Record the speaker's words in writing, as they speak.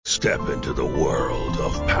Step into the world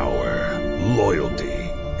of power, loyalty,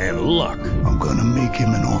 and luck. I'm gonna make him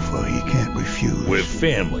an offer he can't refuse. With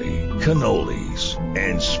family, cannolis,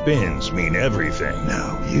 and spins mean everything.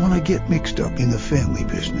 Now, you wanna get mixed up in the family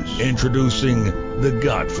business. Introducing The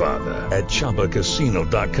Godfather at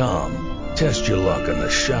ChumbaCasino.com. Test your luck in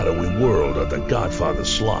the shadowy world of The Godfather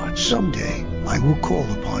slot. Someday, I will call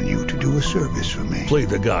upon you to do a service for me. Play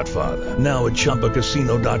The Godfather now at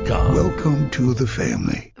ChumbaCasino.com. Welcome to the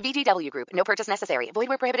family. VGW Group. No purchase necessary. Void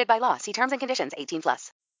where prohibited by law. See terms and conditions.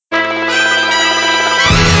 18+.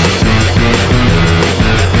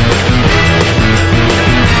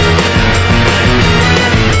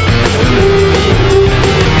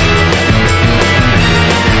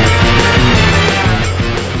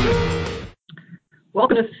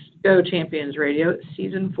 Welcome to Cisco Champions Radio,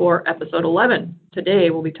 Season 4, Episode 11. Today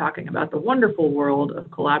we'll be talking about the wonderful world of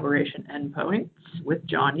collaboration endpoints with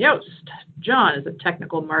John Yost. John is a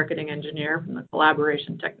technical marketing engineer from the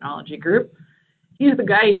Collaboration Technology Group. He's the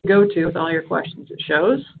guy you go to with all your questions at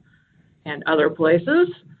shows and other places.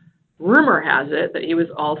 Rumor has it that he was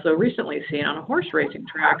also recently seen on a horse racing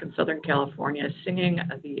track in Southern California singing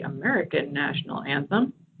the American national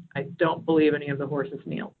anthem. I don't believe any of the horses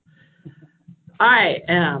kneeled. I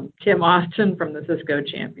am Kim Austin from the Cisco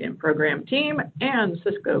Champion Program Team and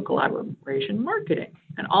Cisco Collaboration Marketing,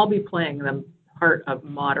 and I'll be playing the part of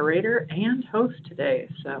moderator and host today,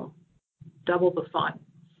 so double the fun.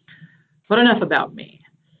 But enough about me.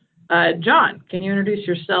 John, can you introduce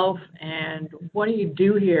yourself and what do you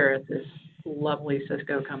do here at this lovely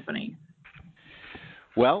Cisco company?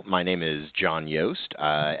 Well, my name is John Yost.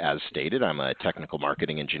 As stated, I'm a technical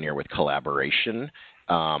marketing engineer with Collaboration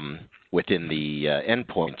within the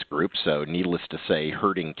endpoints group. So needless to say,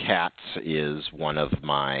 herding cats is one of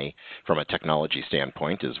my, from a technology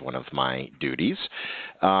standpoint, is one of my duties.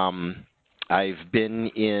 I've been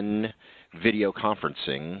in video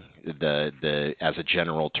conferencing, as a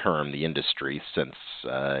general term, the industry since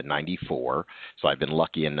 94. So I've been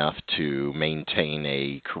lucky enough to maintain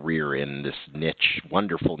a career in this niche,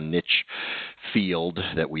 wonderful niche field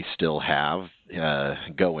that we still have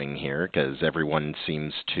going here, because everyone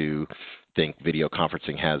seems to think video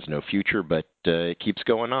conferencing has no future, but it keeps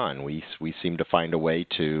going on. We seem to find a way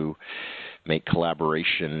to make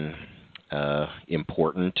collaboration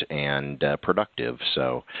important and productive.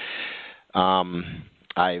 So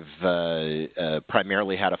I've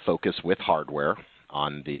primarily had a focus with hardware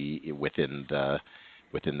on within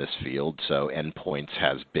this field. So endpoints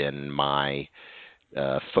has been my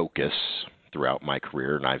focus throughout my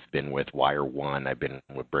career, and I've been with Wire One. I've been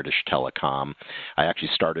with British Telecom. I actually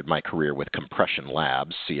started my career with Compression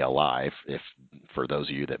Labs, CLI, if for those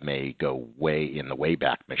of you that may go way in the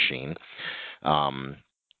Wayback Machine.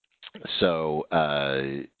 So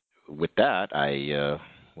with that, I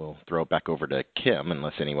we'll throw it back over to Kim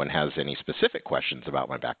unless anyone has any specific questions about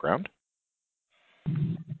my background.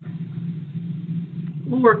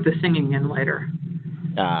 We'll work the singing in later.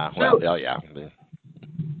 Oh yeah.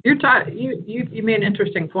 You made an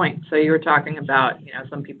interesting point. So you were talking about,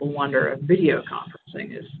 some people wonder if video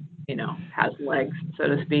conferencing is, has legs, so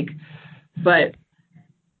to speak. But,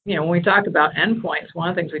 when we talk about endpoints, one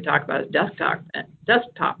of the things we talk about is desktop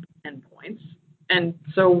endpoints. And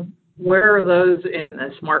so where are those in the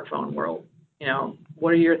smartphone world?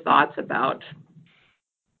 What are your thoughts about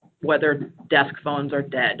whether desk phones are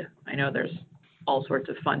dead? I know there's all sorts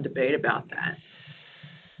of fun debate about that.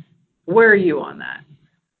 Where are you on that?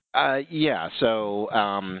 Yeah. So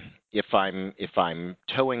if I'm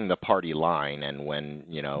towing the party line, and when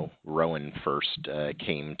Rowan first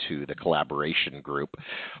came to the collaboration group,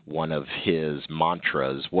 one of his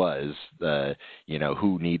mantras was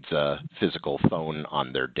who needs a physical phone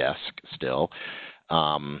on their desk still.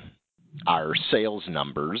 Our sales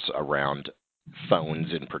numbers around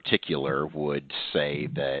phones in particular would say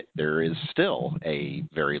that there is still a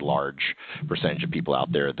very large percentage of people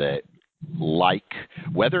out there that like,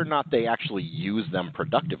 whether or not they actually use them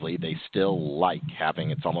productively, they still like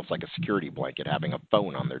having, it's almost like a security blanket, having a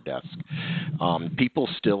phone on their desk. People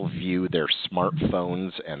still view their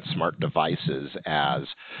smartphones and smart devices as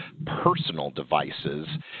personal devices,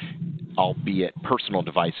 albeit personal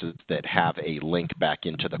devices that have a link back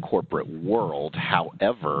into the corporate world.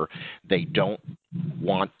 However, they don't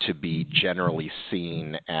want to be generally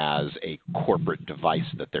seen as a corporate device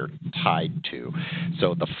that they're tied to.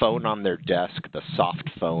 So the phone on their desk, the soft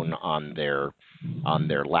phone on their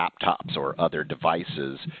laptops or other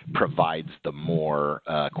devices provides the more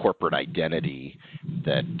corporate identity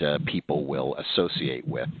that people will associate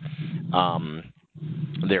with.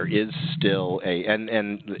 there is still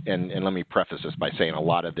and let me preface this by saying a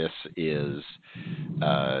lot of this is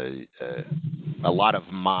a lot of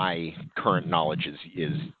my current knowledge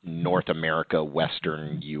is North America,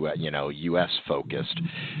 Western U.S. focused,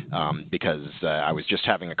 because I was just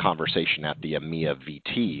having a conversation at the EMEA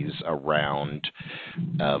VTs around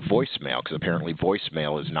voicemail, because apparently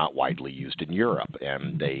voicemail is not widely used in Europe,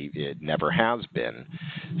 and it never has been.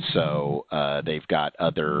 So they've got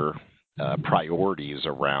other priorities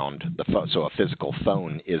around the phone, so a physical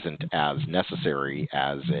phone isn't as necessary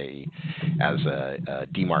as a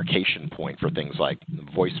demarcation point for things like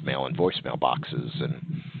voicemail and voicemail boxes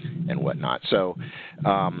and whatnot. So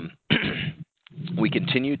we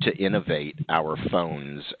continue to innovate our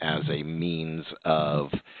phones as a means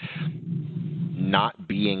of not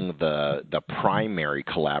being the primary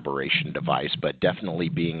collaboration device, but definitely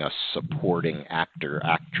being a supporting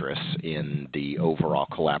actress in the overall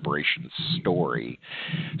collaboration story.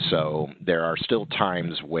 So there are still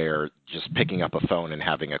times where just picking up a phone and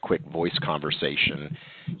having a quick voice conversation,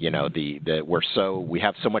 we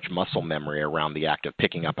have so much muscle memory around the act of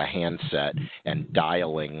picking up a handset and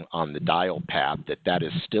dialing on the dial pad that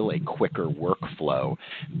is still a quicker workflow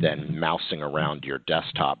than mousing around your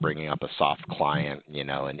desktop, bringing up a soft client,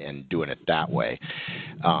 and doing it that way.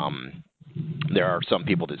 There are some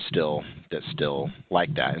people that still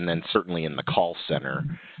like that, and then certainly in the call center,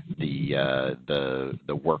 the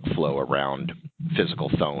workflow around physical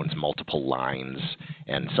phones, multiple lines,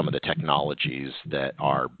 and some of the technologies that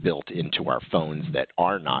are built into our phones that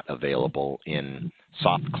are not available in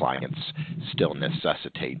soft clients still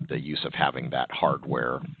necessitate the use of having that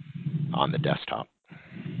hardware on the desktop.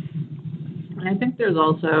 And I think there's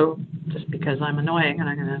also, just because I'm annoying and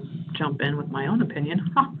I'm going to jump in with my own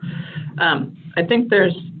opinion, I think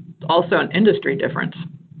there's also an industry difference.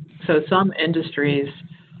 So some industries,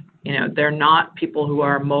 they're not people who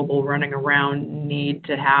are mobile running around, need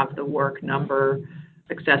to have the work number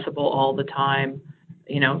accessible all the time.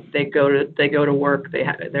 They go to work,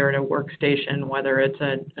 they're at a workstation, whether it's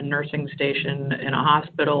a nursing station in a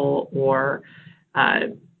hospital or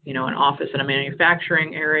an office in a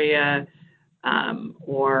manufacturing area,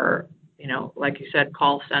 or like you said,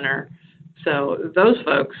 call center. So those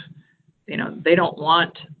folks, they don't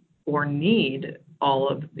want or need all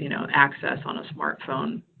of access on a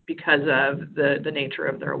smartphone because of the nature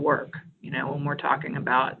of their work. When we're talking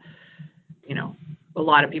about a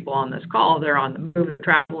lot of people on this call, they're on the move,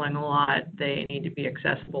 traveling a lot. They need to be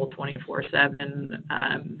accessible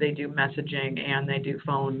 24/7. They do messaging and they do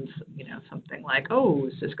phones, something like,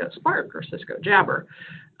 Cisco Spark or Cisco Jabber,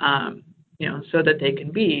 so that they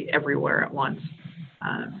can be everywhere at once.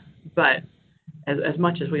 But as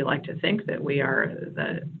much as we like to think that we are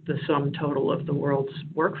the sum total of the world's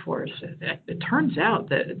workforce, it turns out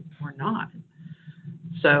that we're not.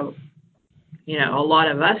 So, a lot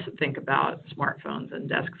of us think about smartphones and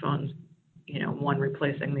desk phones, one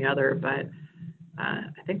replacing the other, but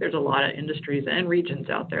I think there's a lot of industries and regions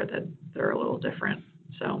out there that they're a little different.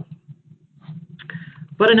 So,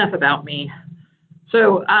 but enough about me.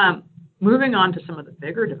 So, moving on to some of the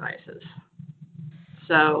bigger devices.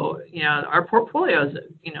 So, our portfolio is,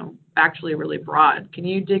 actually really broad. Can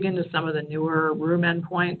you dig into some of the newer room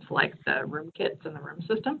endpoints like the room kits and the room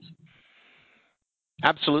systems?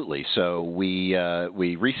 Absolutely. So we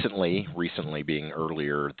recently being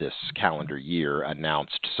earlier this calendar year,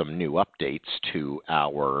 announced some new updates to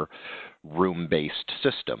our room-based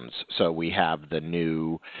systems. So we have the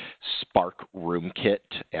new Spark Room Kit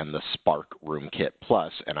and the Spark Room Kit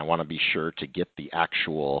Plus, and I want to be sure to get the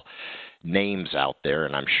actual names out there,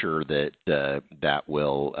 and I'm sure that that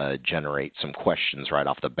will generate some questions right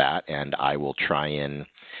off the bat, and I will try and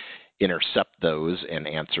intercept those and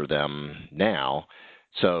answer them now.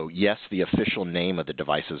 So yes, the official name of the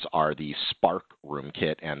devices are the Spark Room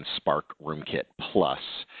Kit and Spark Room Kit Plus,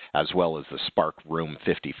 as well as the Spark Room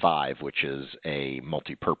 55, which is a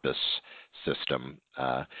multi-purpose system.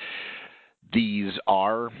 These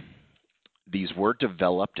were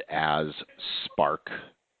developed as Spark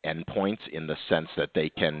endpoints in the sense that they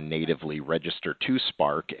can natively register to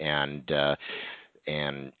Spark and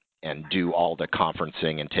do all the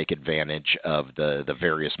conferencing and take advantage of the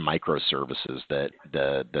various microservices that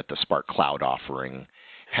the Spark Cloud offering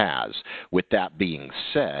has. With that being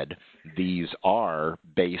said, these are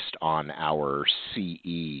based on our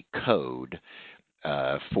CE code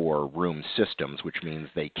for room systems, which means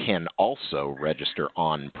they can also register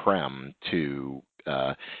on-prem to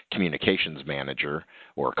communications manager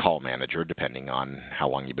or call manager, depending on how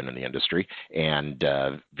long you've been in the industry, and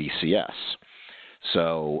VCS.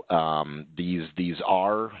 So these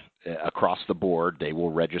are across the board, they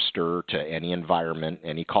will register to any environment,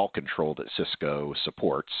 any call control that Cisco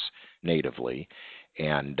supports natively,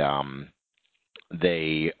 and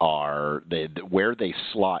where they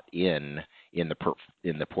slot in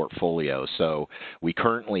the portfolio. So we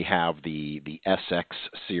currently have the SX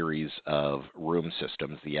series of room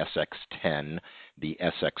systems, the SX10, the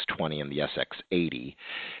SX20, and the SX80.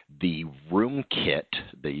 The room kit,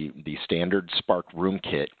 the standard Spark room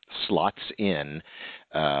kit, slots in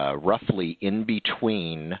roughly in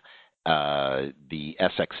between the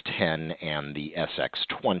SX10 and the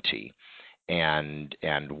SX20. And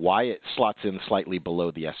why it slots in slightly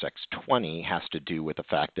below the SX20 has to do with the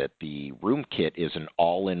fact that the room kit is an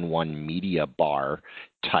all-in-one media bar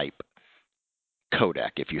type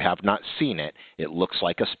codec. If you have not seen it, it looks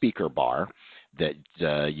like a speaker bar that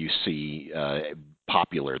you see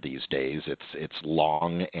popular these days. It's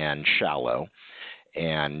long and shallow,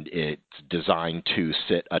 and it's designed to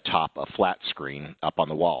sit atop a flat screen up on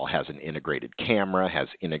the wall. It has an integrated camera, has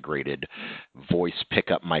integrated voice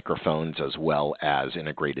pickup microphones, as well as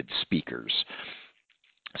integrated speakers.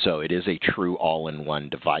 So it is a true all-in-one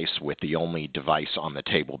device, with the only device on the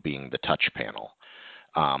table being the touch panel.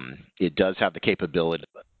 It does have the capability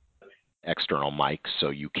of external mics,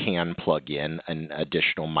 so you can plug in an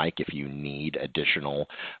additional mic if you need additional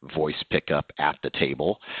voice pickup at the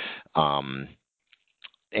table.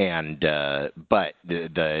 But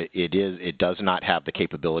it does not have the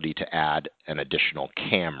capability to add an additional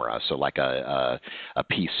camera, so like a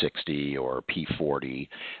P60 or P40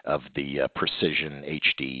 of the Precision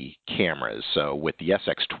HD cameras. So with the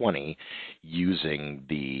SX20 using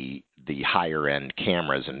the higher end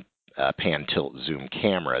cameras and pan tilt zoom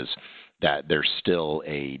cameras, that there's still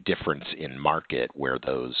a difference in market where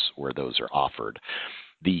those are offered.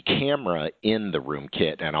 The camera in the room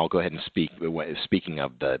kit, and I'll go ahead and speaking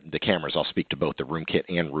of the cameras, I'll speak to both the room kit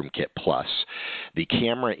and room kit plus. The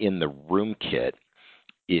camera in the room kit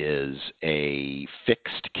is a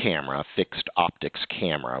fixed optics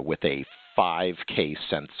camera with a 5K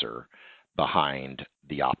sensor behind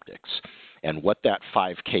the optics. And what that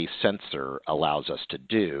 5K sensor allows us to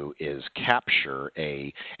do is capture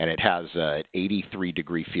and it has an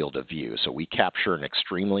 83-degree field of view. So we capture an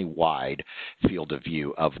extremely wide field of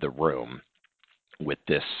view of the room with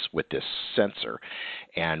this sensor.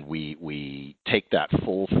 And we take that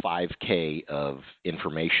full 5K of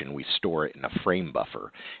information, we store it in a frame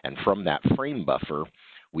buffer. And from that frame buffer,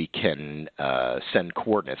 we can send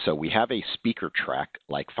coordinates. So we have a speaker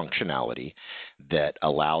track-like functionality that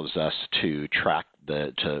allows us to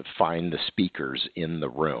to find the speakers in the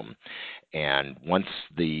room. And once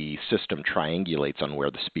the system triangulates on where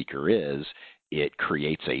the speaker is, it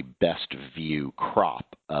creates a best view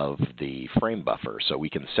crop of the frame buffer. So we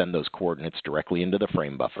can send those coordinates directly into the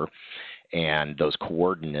frame buffer, and those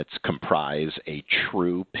coordinates comprise a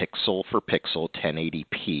true pixel for pixel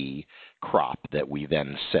 1080p crop that we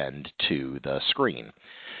then send to the screen.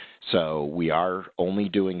 So we are only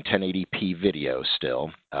doing 1080p video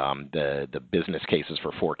still. The business cases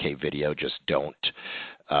for 4K video just don't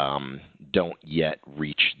yet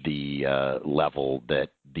reach the level that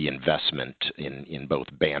the investment in both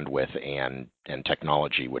bandwidth and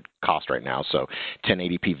technology would cost right now. So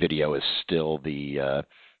 1080p video is still the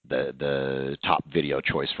top video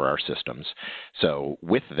choice for our systems. So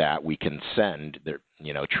with that, we can send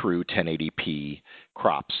true 1080p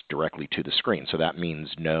crops directly to the screen. So that means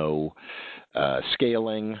no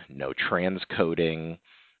scaling, no transcoding,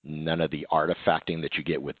 none of the artifacting that you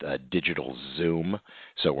get with a digital zoom.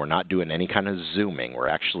 So we're not doing any kind of zooming. We're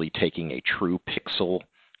actually taking a true pixel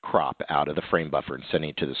crop out of the frame buffer and sending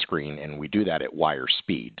it to the screen, and we do that at wire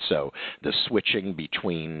speed. So the switching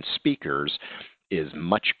between speakers is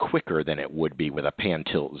much quicker than it would be with a pan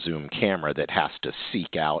tilt zoom camera that has to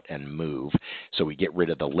seek out and move. So we get rid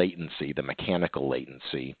of the latency, the mechanical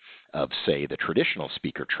latency of, say, the traditional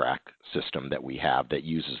speaker track system that we have that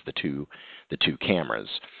uses the two cameras.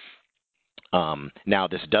 Now,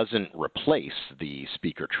 this doesn't replace the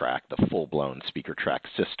speaker track, the full-blown speaker track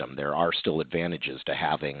system. There are still advantages to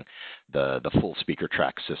having the full speaker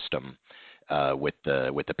track system with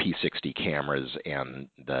the P60 cameras and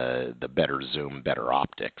the better zoom, better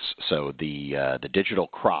optics. So the digital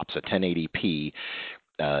crops, a 1080p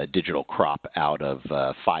digital crop out of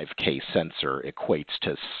 5K sensor equates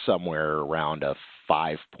to somewhere around a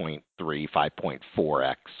 5.3,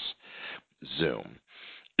 5.4x zoom.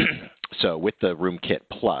 So with the Room Kit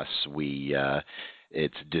Plus,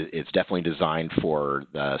 it's definitely designed for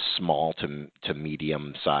the small to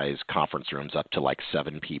medium size conference rooms up to like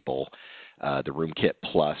 7 people. The Room Kit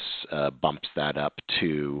Plus bumps that up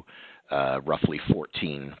to roughly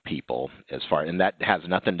 14 people and that has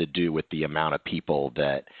nothing to do with the amount of people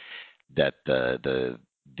that the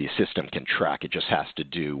system can track. It just has to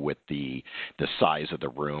do with the size of the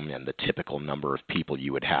room and the typical number of people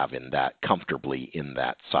you would have comfortably in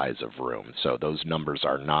that size of room. So those numbers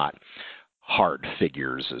are not hard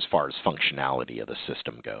figures as far as functionality of the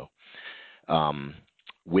system go.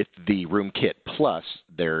 With the RoomKit Plus,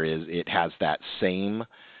 it has that same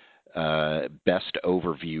best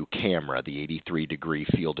overview camera, the 83-degree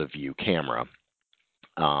field of view camera,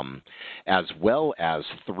 as well as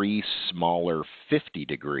 3 smaller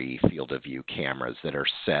 50-degree field of view cameras that are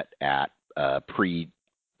set at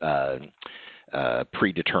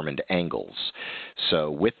predetermined angles.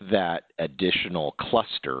 So with that additional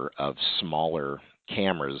cluster of smaller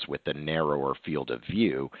cameras with the narrower field of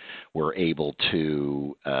view, we're able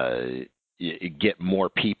to get more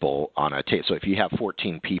people on a table. So if you have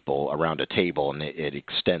 14 people around a table and it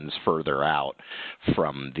extends further out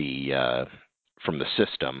from the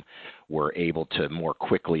system, we're able to more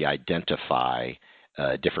quickly identify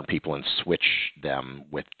different people and switch them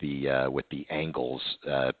with the angles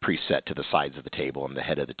preset to the sides of the table and the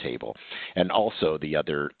head of the table. And also the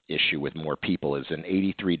other issue with more people is an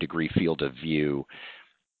 83-degree field of view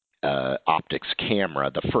optics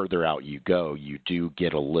camera. The further out you go, you do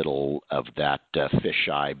get a little of that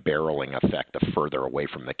fisheye barreling effect the further away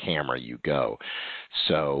from the camera you go.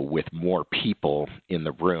 So with more people in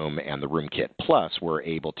the room and the RoomKit Plus, we're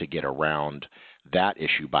able to get around that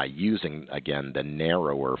issue by using, again, the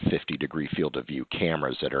narrower 50-degree field of view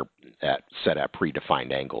cameras that are set at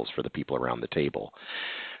predefined angles for the people around the table.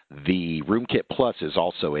 The RoomKit Plus is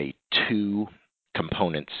also a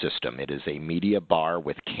 2-component system. It is a media bar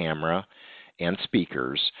with camera and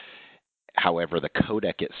speakers. However, the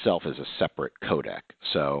codec itself is a separate codec.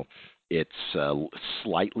 So it's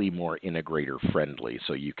slightly more integrator friendly,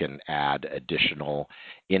 so you can add additional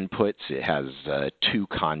inputs. It has 2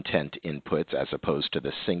 content inputs as opposed to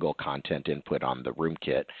the single content input on the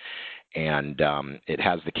RoomKit. And it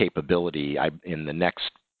has the capability, in the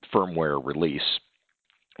next firmware release,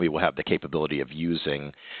 we will have the capability of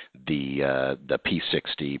using the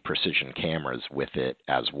P60 precision cameras with it,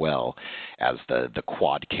 as well as the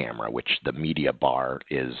quad camera, which the media bar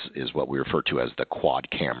is what we refer to as the quad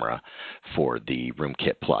camera for the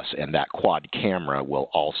RoomKit Plus. And that quad camera will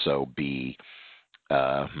also be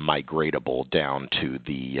migratable down to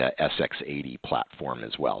the SX80 platform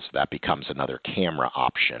as well. So that becomes another camera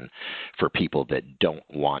option for people that don't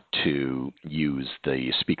want to use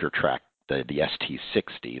the speaker track, the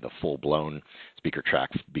ST60, the full-blown speaker track,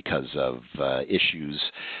 because of issues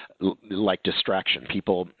like distraction.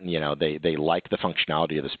 People, they like the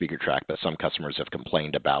functionality of the speaker track, but some customers have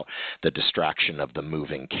complained about the distraction of the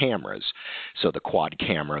moving cameras. So the quad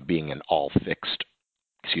camera, being an all fixed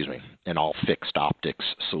optics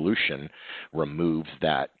solution, removes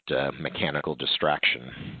that mechanical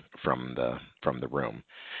distraction from the room.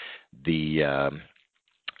 The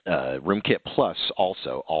RoomKit Plus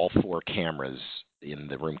also, all 4 cameras in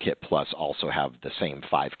the RoomKit Plus also have the same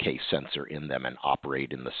 5K sensor in them and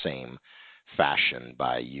operate in the same fashion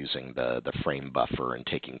by using the frame buffer and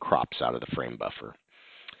taking crops out of the frame buffer.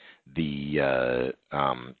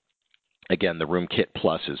 Again, the RoomKit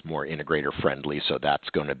Plus is more integrator friendly, so that's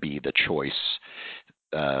going to be the choice.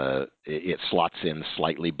 It slots in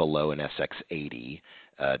slightly below an SX80.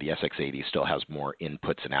 The SX80 still has more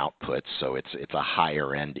inputs and outputs, so it's a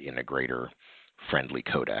higher end integrator friendly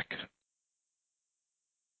codec.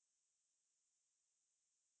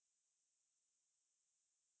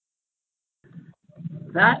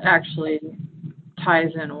 That actually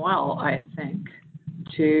ties in well, I think,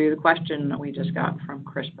 to the question that we just got from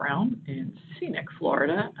Chris Brown in scenic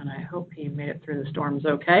Florida, and I hope he made it through the storms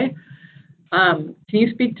okay. Can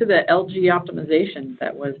you speak to the LG optimization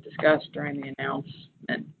that was discussed during the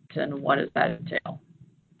announcement, and what does that entail?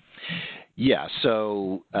 Yeah,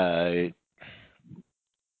 so the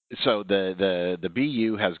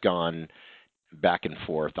BU has gone back and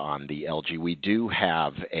forth on the LG. We do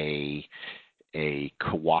have a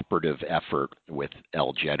cooperative effort with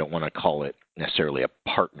LG. I don't want to call it necessarily a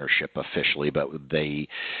partnership officially, but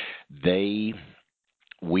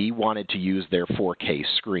we wanted to use their 4K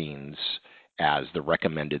screens as the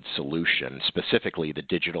recommended solution, specifically the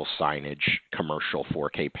digital signage commercial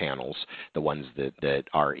 4K panels, the ones that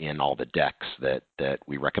are in all the decks that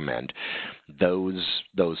we recommend. Those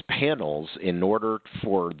panels, in order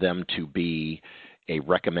for them to be a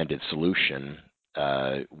recommended solution,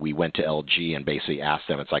 we went to LG and basically asked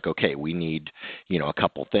them, it's like, okay, we need, a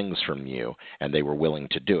couple things from you, and they were willing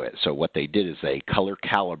to do it. So what they did is they color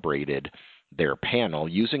calibrated their panel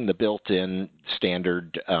using the built-in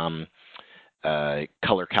standard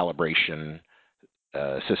color calibration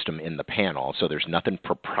system in the panel. So there's nothing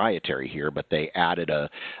proprietary here, but they added a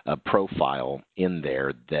profile in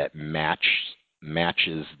there that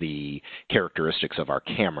matches the characteristics of our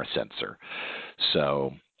camera sensor.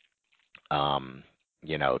 So,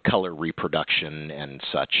 color reproduction and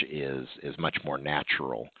such is much more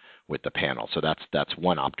natural with the panel. So that's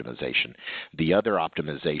one optimization. The other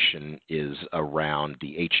optimization is around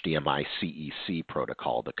the HDMI CEC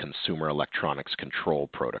protocol, the Consumer Electronics Control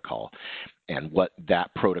Protocol. And what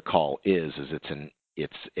that protocol is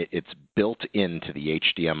it's built into the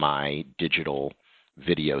HDMI digital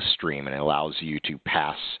video stream, and it allows you to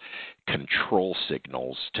pass control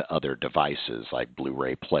signals to other devices like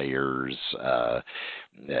Blu-ray players,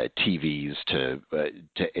 TVs, to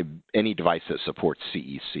any device that supports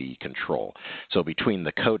CEC control. So between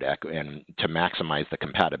the codec and to maximize the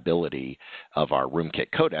compatibility of our RoomKit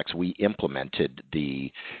codecs, we implemented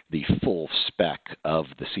the full spec of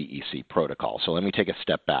the CEC protocol. So let me take a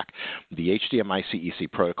step back. The HDMI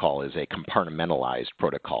CEC protocol is a compartmentalized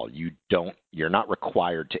protocol. You're not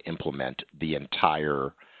required to implement the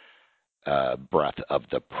entire breadth of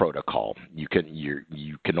the protocol. You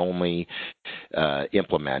can only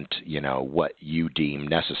implement what you deem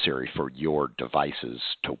necessary for your devices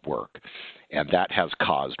to work, and that has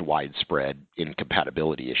caused widespread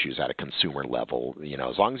incompatibility issues at a consumer level.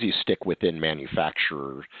 As long as you stick within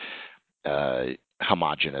manufacturer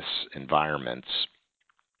homogeneous environments,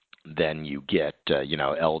 then you get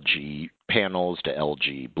LG panels to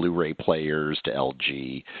LG Blu-ray players to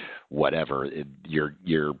LG whatever.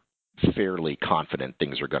 You're fairly confident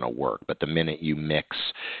things are going to work. But the minute you mix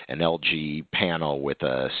an LG panel with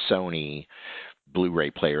a Sony Blu-ray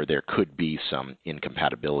player, there could be some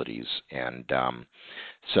incompatibilities. And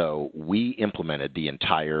so we implemented the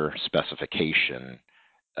entire specification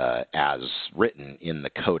as written in the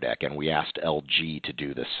codec, and we asked LG to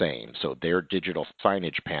do the same. So their digital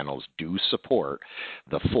signage panels do support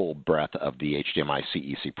the full breadth of the HDMI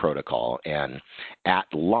CEC protocol. And at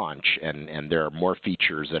launch, and there are more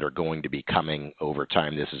features that are going to be coming over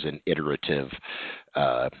time. This is an iterative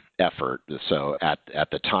effort. So at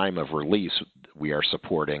the time of release, we are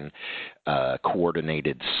supporting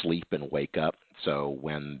coordinated sleep and wake up. So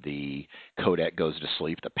when the codec goes to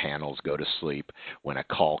sleep, the panels go to sleep. When a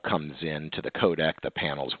call comes in to the codec, the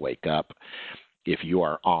panels wake up. If you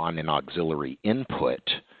are on an auxiliary input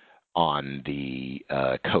on the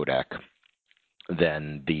codec,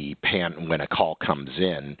 then when a call comes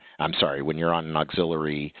in, when you're on an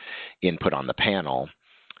auxiliary input on the panel,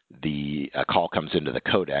 a call comes into the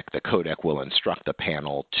codec will instruct the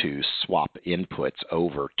panel to swap inputs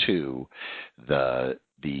over to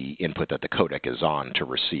the input that the codec is on to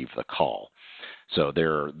receive the call. So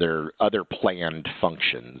there are other planned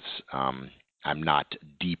functions. I'm not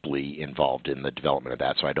deeply involved in the development of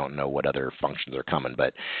that, so I don't know what other functions are coming.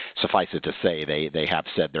 But suffice it to say, they have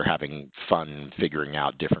said they're having fun figuring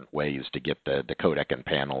out different ways to get the codec and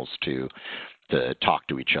panels to talk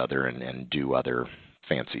to each other and do other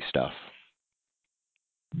fancy stuff.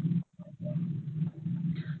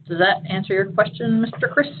 Does that answer your question,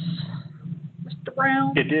 Mr. Chris? Mr.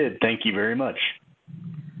 Brown? It did. Thank you very much.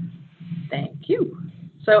 Thank you.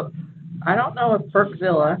 So I don't know if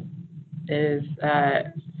Berkzilla is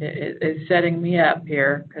setting me up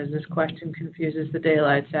here, because this question confuses the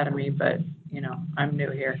daylights out of me, but, I'm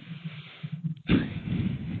new here.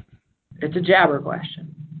 It's a Jabber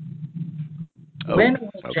question. Oh, when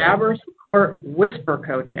will okay. Jabber support whisper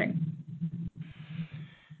coaching?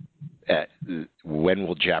 When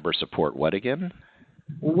will Jabber support what again?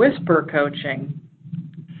 Whisper coaching.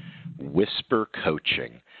 Whisper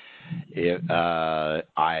coaching.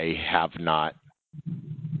 I have not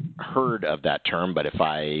heard of that term, but if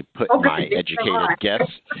I put my educated guess,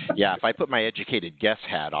 if I put my educated guess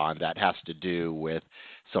hat on, that has to do with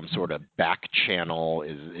some sort of back channel.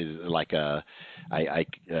 Is like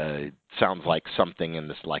sounds like something in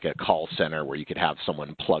this, like a call center where you could have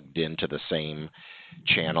someone plugged into the same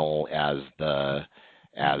channel as the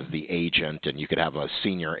agent, and you could have a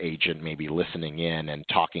senior agent maybe listening in and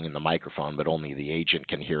talking in the microphone, but only the agent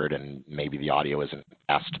can hear it, and maybe the audio isn't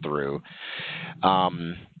passed through.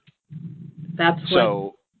 That's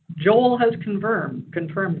what Joel has confirmed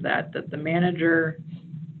that the manager.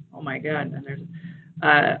 Oh my God! And there's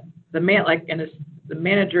the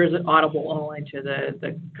manager is audible only to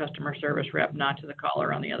the customer service rep, not to the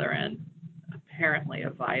caller on the other end. Apparently,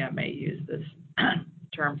 Avaya may use this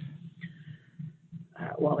term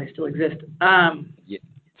while they still exist.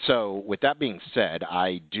 So with that being said,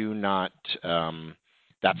 I do not.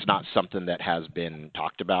 That's not something that has been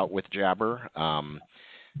talked about with Jabber.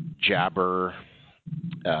 Jabber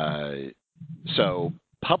So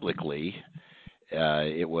publicly,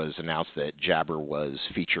 it was announced that Jabber was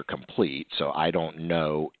feature complete. So I don't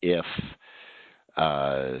know if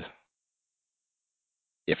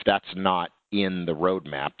that's not in the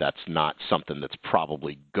roadmap, that's not something that's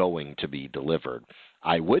probably going to be delivered.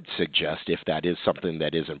 I would suggest if that is something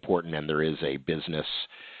that is important and there is a business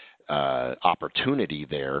opportunity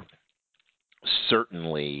there,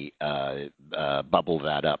 certainly bubble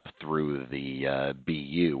that up through the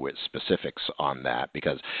BU with specifics on that,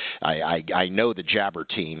 because I know the Jabber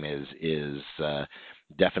team is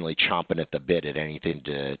definitely chomping at the bit at anything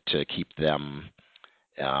to keep them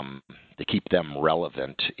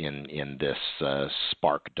relevant in this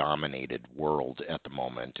Spark dominated world at the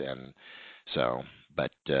moment. And so,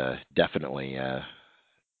 but definitely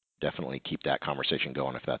keep that conversation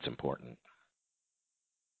going if that's important.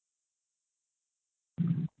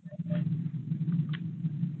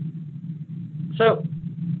 So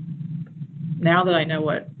now that I know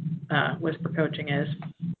what Whisper Coaching is,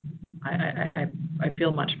 I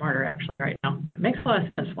feel much smarter actually right now. It makes a lot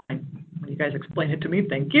of sense when you guys explain it to me.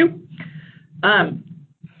 Thank you. I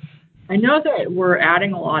know that we're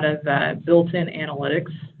adding a lot of built-in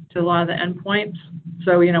analytics to a lot of the endpoints.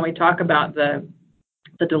 So, we talk about the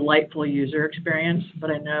delightful user experience, but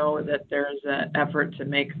I know that there's an effort to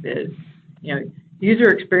make the, user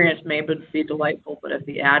experience may be delightful, but if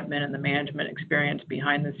the admin and the management experience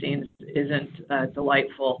behind the scenes isn't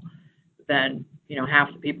delightful, then,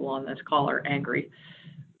 half the people on this call are angry.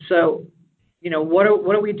 So, what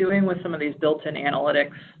are we doing with some of these built-in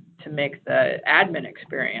analytics to make the admin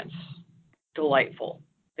experience delightful,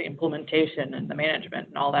 the implementation and the management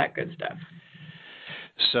and all that good stuff?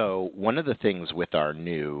 So one of the things with our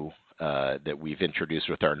new that we've introduced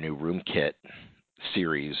with our new RoomKit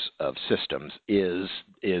series of systems is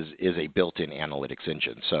a built-in analytics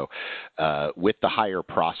engine. So with the higher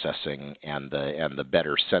processing and the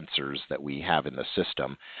better sensors that we have in the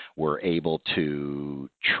system, we're able to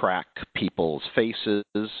track people's faces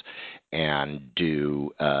and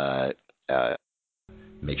do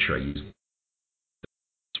make sure I use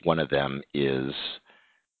one of them is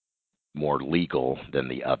more legal than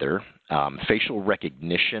the other. Facial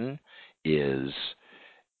recognition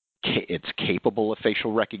it's capable of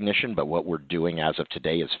facial recognition, but what we're doing as of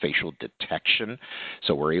today is facial detection.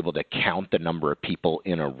 So we're able to count the number of people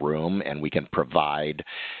in a room, and we can provide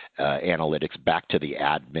analytics back to the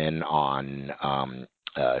admin on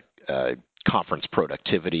conference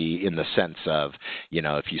productivity, in the sense of,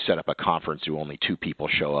 if you set up a conference where only 2 people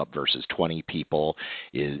show up versus 20 people,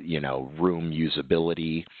 room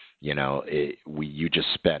usability. You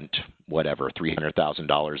just spent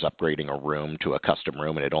 $300,000 upgrading a room to a custom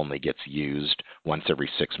room, and it only gets used once every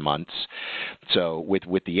 6 months. So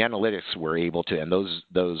with the analytics, we're able to, and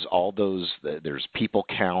there's people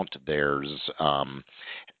count, there's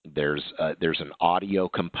an audio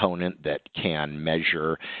component that can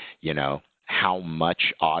measure, how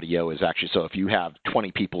much audio is actually. So if you have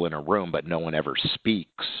 20 people in a room but no one ever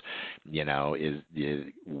speaks,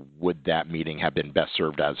 would that meeting have been best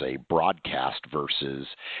served as a broadcast versus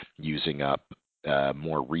using up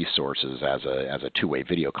more resources as a two-way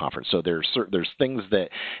video conference? So there's things that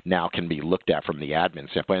now can be looked at from the admin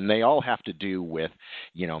standpoint, and they all have to do with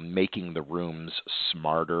making the rooms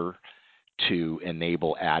smarter to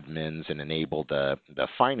enable admins and enable the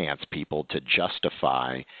finance people to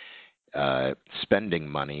justify spending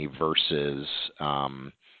money versus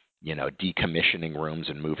decommissioning rooms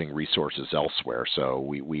and moving resources elsewhere. So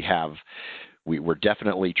we're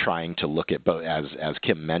definitely trying to look at both, as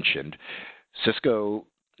Kim mentioned. Cisco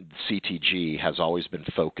CTG has always been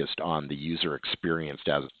focused on the user experience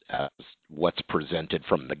as what's presented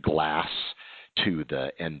from the glass to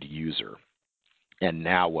the end user. And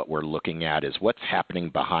now what we're looking at is what's happening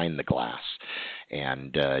behind the glass,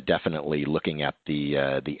 and definitely looking at the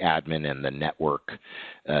admin and the network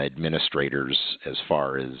administrators as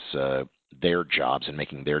far as their jobs, and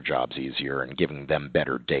making their jobs easier and giving them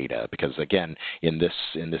better data. Because again, in this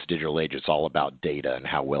digital age, it's all about data and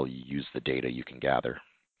how well you use the data you can gather.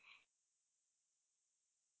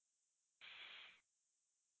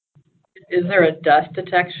 Is there a dust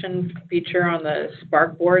detection feature on the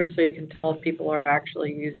Spark board so you can tell if people are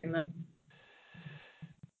actually using them?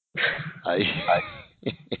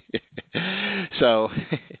 So,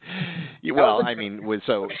 well, I mean, with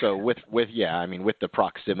the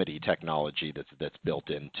proximity technology that's built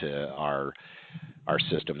into our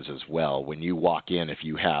systems as well. When you walk in, if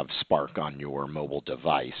you have Spark on your mobile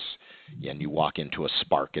device, and you walk into a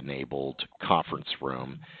Spark-enabled conference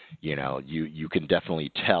room, you can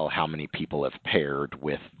definitely tell how many people have paired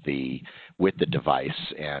with the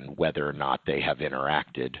device and whether or not they have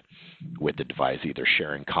interacted with the device, either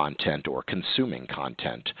sharing content or consuming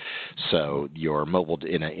content. So your mobile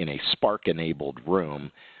in a Spark-enabled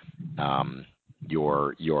room,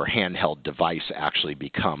 your handheld device actually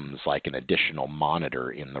becomes like an additional monitor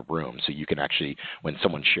in the room. So you can actually, when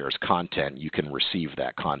someone shares content, you can receive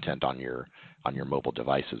that content on your mobile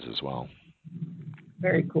devices as well.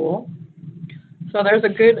 Very cool. So there's a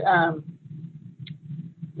good,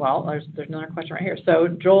 there's another question right here. So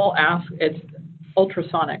Joel asks, it's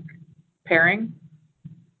ultrasonic pairing,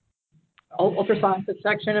 ultrasonic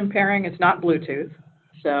detection and pairing. It's not Bluetooth.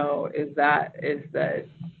 So is that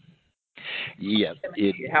yeah,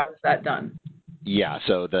 how is that done? Yeah,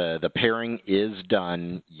 so the pairing is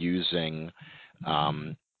done using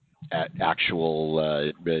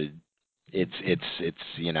actual. It's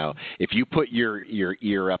if you put your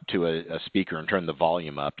ear up to a speaker and turn the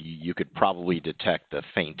volume up, you could probably detect the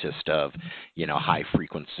faintest of high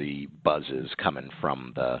frequency buzzes coming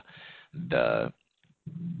from the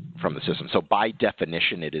system. So by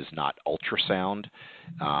definition, it is not ultrasound.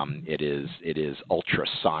 It is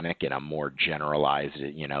ultrasonic in a more generalized.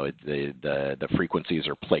 The frequencies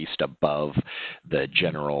are placed above the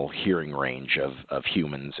general hearing range of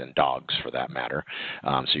humans and dogs, for that matter.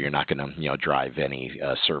 So you're not going to drive any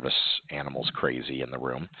service animals crazy in the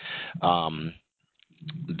room. I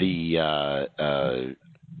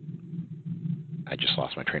just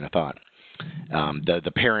lost my train of thought.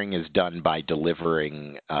 The pairing is done by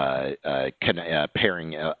delivering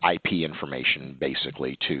pairing IP information,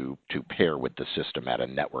 basically, to pair with the system at a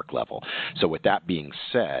network level. So with that being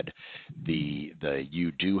said,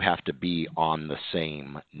 you do have to be on the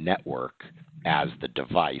same network as the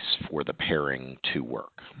device for the pairing to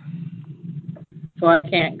work. So I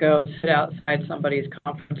can't go sit outside somebody's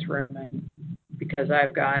conference room because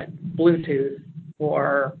I've got Bluetooth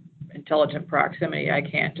or intelligent proximity. I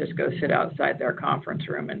can't just go sit outside their conference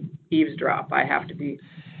room and eavesdrop. I have to be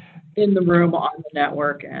in the room on the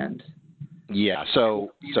network and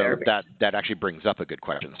so that actually brings up a good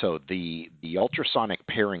question. So the ultrasonic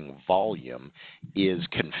pairing volume is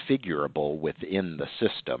configurable within the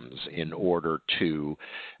systems in order to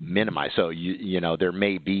minimize. So there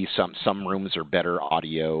may be some rooms are better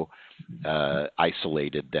audio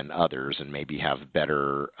isolated than others, and maybe have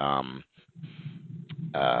better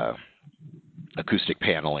acoustic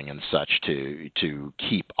paneling and such to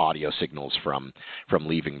keep audio signals from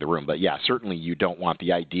leaving the room. But yeah, certainly you don't want.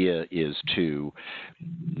 The idea is to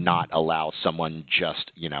not allow someone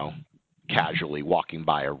just casually walking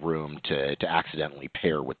by a room to accidentally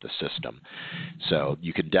pair with the system. So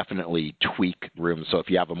you can definitely tweak rooms. So if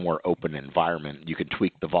you have a more open environment, you can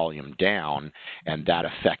tweak the volume down, and that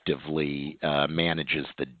effectively manages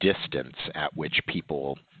the distance at which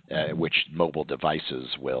which mobile devices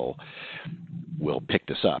will pick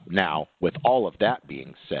this up. Now, with all of that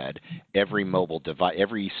being said, every mobile device,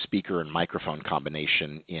 every speaker and microphone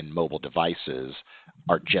combination in mobile devices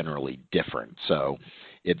are generally different. So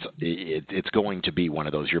it's going to be one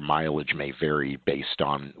of those. Your mileage may vary based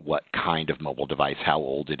on what kind of mobile device, how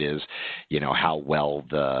old it is, how well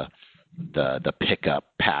the pickup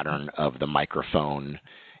pattern of the microphone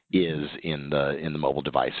is in the mobile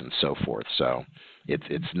device and so forth. So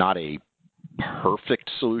it's not a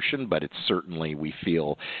perfect solution, but it's certainly, we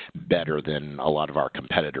feel, better than a lot of our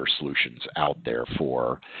competitor solutions out there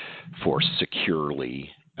for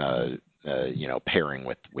securely pairing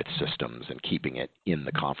with systems and keeping it in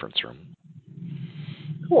the conference room.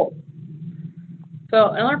 Cool. So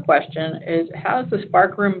another question is, how does the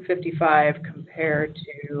Spark Room 55 compare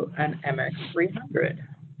to an MX300?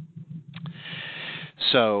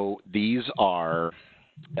 So these are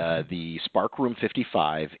the Spark Room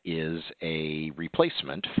 55 is a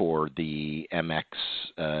replacement for the MX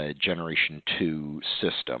Generation 2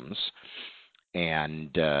 systems,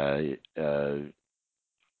 and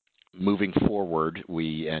moving forward,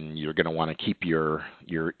 you're going to want to keep your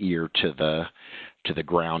ear to the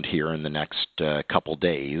ground here in the next couple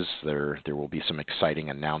days. There will be some exciting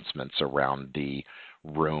announcements around the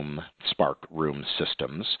Spark Room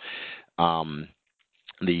systems.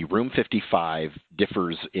 The Room 55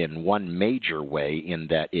 differs in one major way in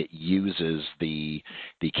that it uses the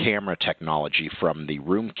camera technology from the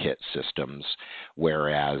RoomKit systems,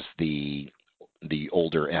 whereas the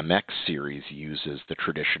older MX series uses the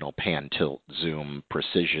traditional pan, tilt, zoom,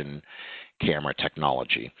 precision camera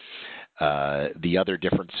technology. The other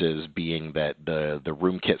differences being that the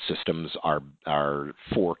RoomKit systems are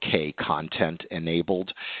 4K content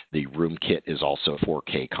enabled. The RoomKit is also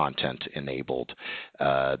 4K content enabled.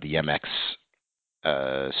 The MX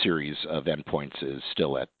series of endpoints is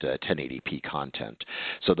still at 1080p content.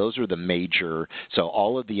 So those are the major. So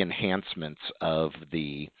all of the enhancements of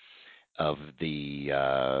the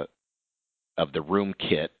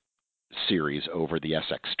RoomKit series over the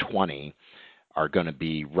SX20 are going to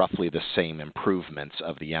be roughly the same improvements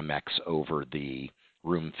of the MX over the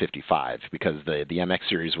Room 55, because the MX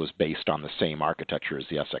series was based on the same architecture as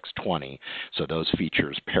the SX20, so those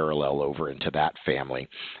features parallel over into that family,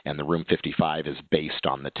 and the Room 55 is based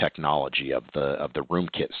on the technology of the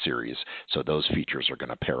RoomKit series, so those features are going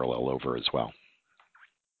to parallel over as well.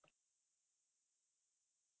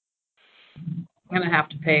 I'm going to have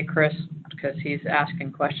to pay Chris because he's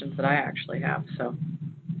asking questions that I actually have, so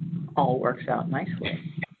all works out nicely.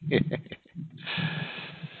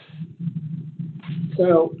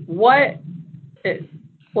 So let's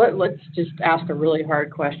just ask a really hard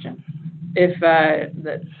question. If I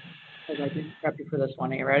didn't prep you for this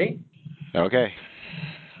one, are you ready? Okay.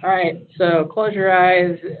 All right, so close your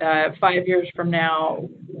eyes. 5 years from now,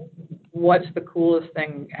 what's the coolest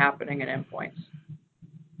thing happening in endpoints?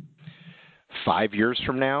 5 years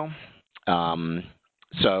from now?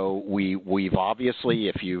 So we've obviously,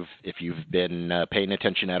 if you've been paying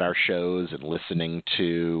attention at our shows and listening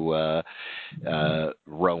to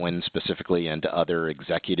Rowan specifically and to other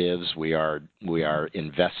executives, we are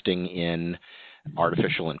investing in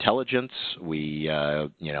artificial intelligence. We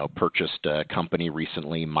purchased a company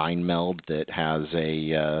recently, MindMeld, that has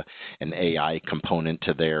an AI component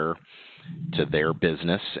to their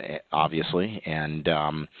business, obviously, and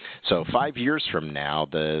so 5 years from now,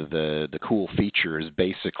 the cool feature is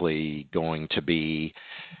basically going to be,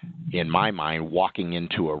 in my mind, walking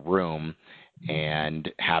into a room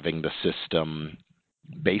and having the system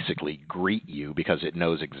basically greet you because it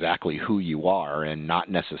knows exactly who you are, and not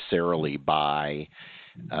necessarily by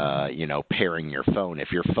pairing your phone.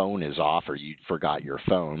 If your phone is off or you forgot your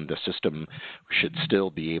phone, the system should still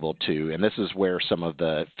be able to, and this is where some of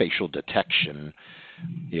the facial detection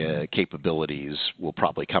capabilities will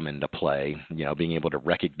probably come into play, being able to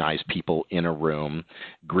recognize people in a room,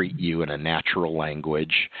 greet you in a natural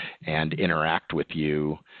language, and interact with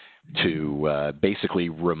you to basically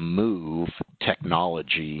remove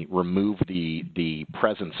technology, remove the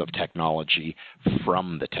presence of technology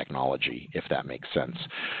from the technology, if that makes sense.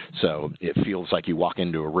 So it feels like you walk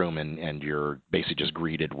into a room and you're basically just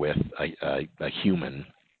greeted with a human.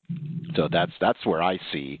 So that's where I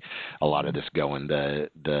see a lot of this going.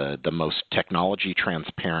 The most technology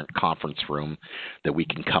transparent conference room that we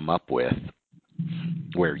can come up with,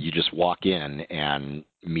 where you just walk in and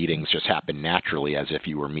meetings just happen naturally as if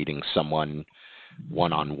you were meeting someone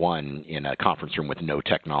one-on-one in a conference room with no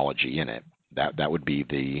technology in it. That would be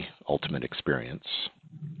the ultimate experience.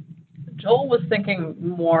 Joel was thinking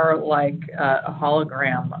more like a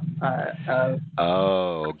hologram.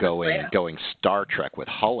 Going Star Trek with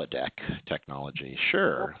holodeck technology.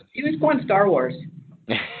 Sure. He was going Star Wars.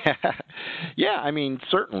 Yeah, I mean,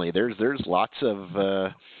 certainly there's lots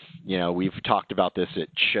of we've talked about this at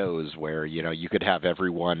shows where you could have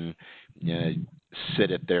everyone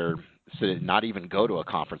not even go to a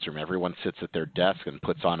conference room. Everyone sits at their desk and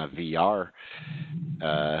puts on a VR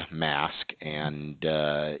mask, and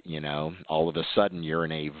all of a sudden you're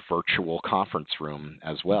in a virtual conference room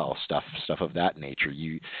as well. Stuff of that nature.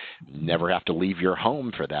 You never have to leave your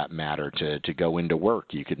home, for that matter, to go into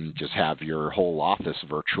work. You can just have your whole office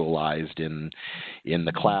virtualized in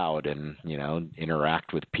the cloud, and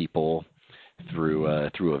interact with people through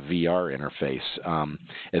a VR interface.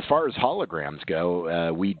 As far as holograms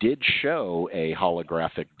go, we did show a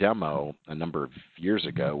holographic demo a number of years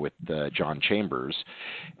ago with John Chambers,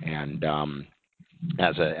 and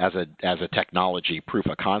as a technology proof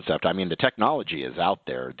of concept. I mean, the technology is out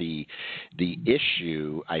there. The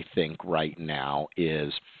issue, I think, right now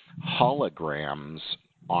is holograms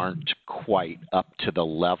aren't quite up to the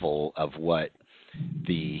level of what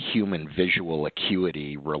the human visual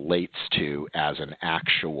acuity relates to as an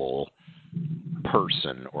actual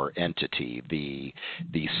person or entity. The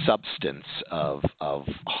substance of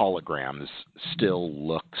holograms still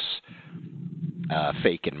looks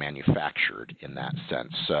fake and manufactured in that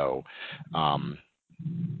sense. So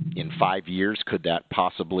in 5 years, could that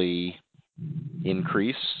possibly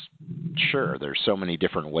increase? Sure. There's so many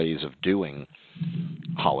different ways of doing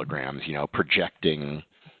holograms, projecting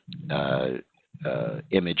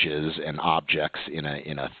images and objects in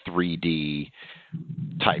a 3D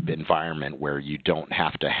type environment where you don't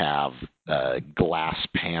have to have glass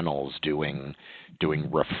panels doing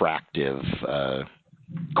refractive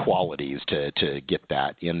qualities to get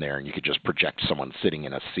that in there, and you could just project someone sitting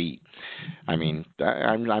in a seat. I mean,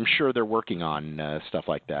 I'm sure they're working on stuff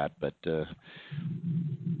like that, but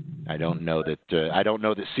I don't know that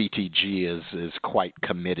CTG is quite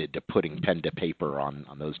committed to putting pen to paper on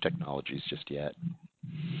those technologies just yet.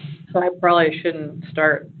 So I probably shouldn't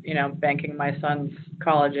start, banking my son's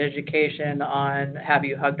college education on "Have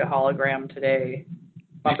you hugged a hologram today?"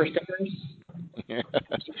 bumper stickers.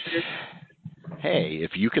 Hey,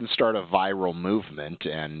 if you can start a viral movement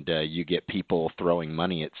and you get people throwing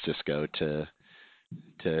money at Cisco to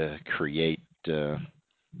create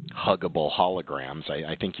huggable holograms,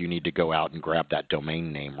 I think you need to go out and grab that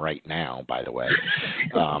domain name right now. By the way,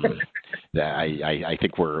 I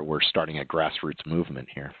think we're starting a grassroots movement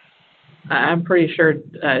here. I'm pretty sure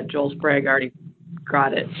Joel Sprague already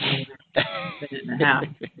got it in a minute and a half,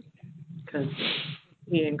 because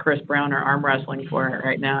he and Chris Brown are arm wrestling for it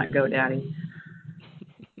right now at GoDaddy.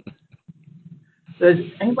 Does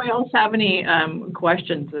anybody else have any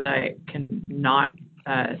questions that I can not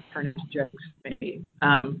turn into jokes, maybe?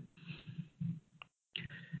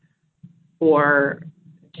 Or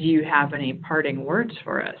do you have any parting words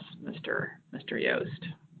for us, Mr. Yost?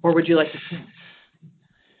 Or would you like to sing?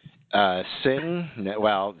 Sing?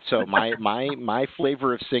 Well, so my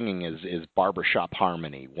flavor of singing is barbershop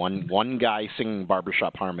harmony. One guy singing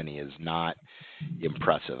barbershop harmony is not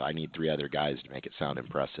impressive. I need three other guys to make it sound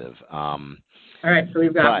impressive. All right, so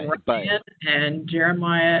we've got Ryan and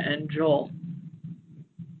Jeremiah and Joel.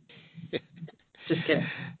 Just kidding.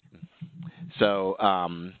 So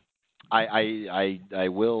I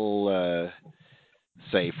will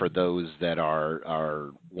say, for those that are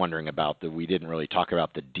wondering about we didn't really talk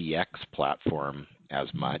about the DX platform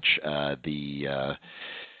as much. The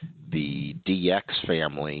DX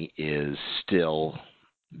family is still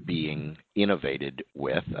being innovated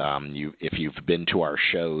with. If you've been to our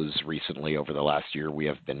shows recently over the last year, we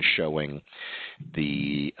have been showing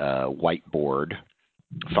the whiteboard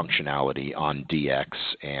functionality on DX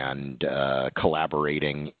and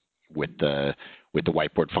collaborating with the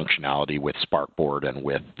whiteboard functionality with Sparkboard and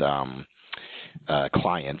with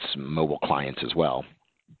clients, mobile clients as well.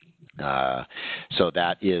 So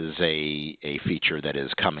that is a feature that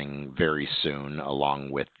is coming very soon,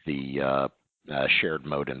 along with the shared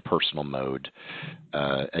mode and personal mode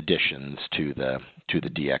additions to the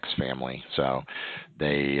DX family. So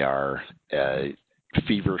they are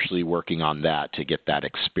feverishly working on that to get that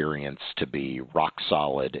experience to be rock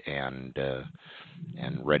solid and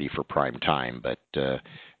ready for prime time. But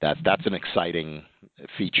that's an exciting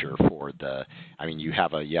feature for you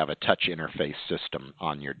have a touch interface system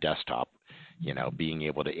on your desktop. Being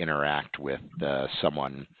able to interact with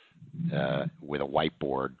someone with a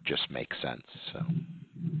whiteboard just makes sense. So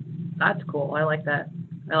that's cool. I like that.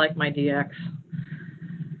 I like my DX.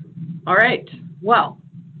 All right. Well,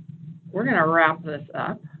 we're going to wrap this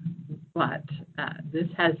up, but this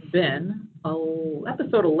has been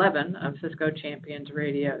episode 11 of Cisco Champions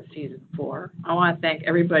Radio Season 4. I want to thank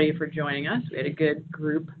everybody for joining us. We had a good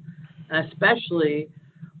group, and especially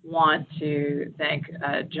want to thank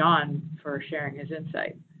John for sharing his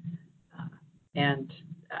insight and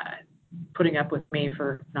putting up with me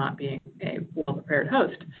for not being a well-prepared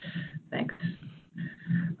host. Thanks.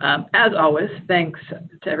 As always, thanks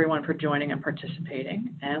to everyone for joining and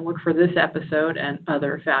participating. And look for this episode and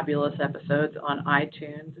other fabulous episodes on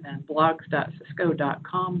iTunes and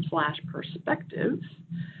blogs.cisco.com/perspectives.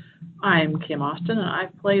 I'm Kim Austin, and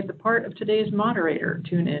I've played the part of today's moderator.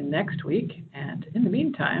 Tune in next week. And in the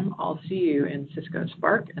meantime, I'll see you in Cisco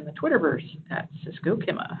Spark and the Twitterverse at Cisco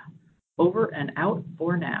Kimma. Over and out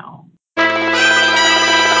for now.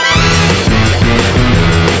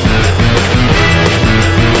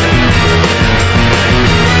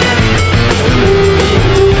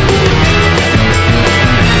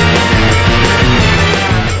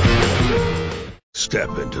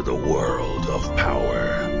 Step into the world of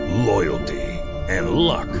power, loyalty, and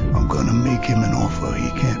luck. I'm gonna make him an offer he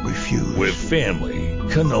can't refuse. With family,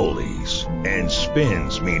 cannolis, and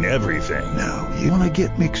spins mean everything. Now, you wanna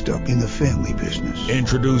get mixed up in the family business.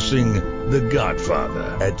 Introducing The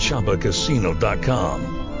Godfather at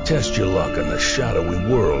ChumbaCasino.com. Test your luck in the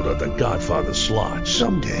shadowy world of The Godfather slot.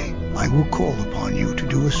 Someday, I will call upon you to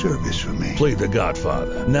do a service for me. Play The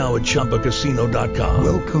Godfather now at ChumbaCasino.com.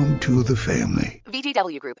 Welcome to the family.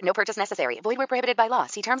 VGW Group. No purchase necessary. Void where prohibited by law.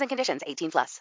 See terms and conditions. 18+.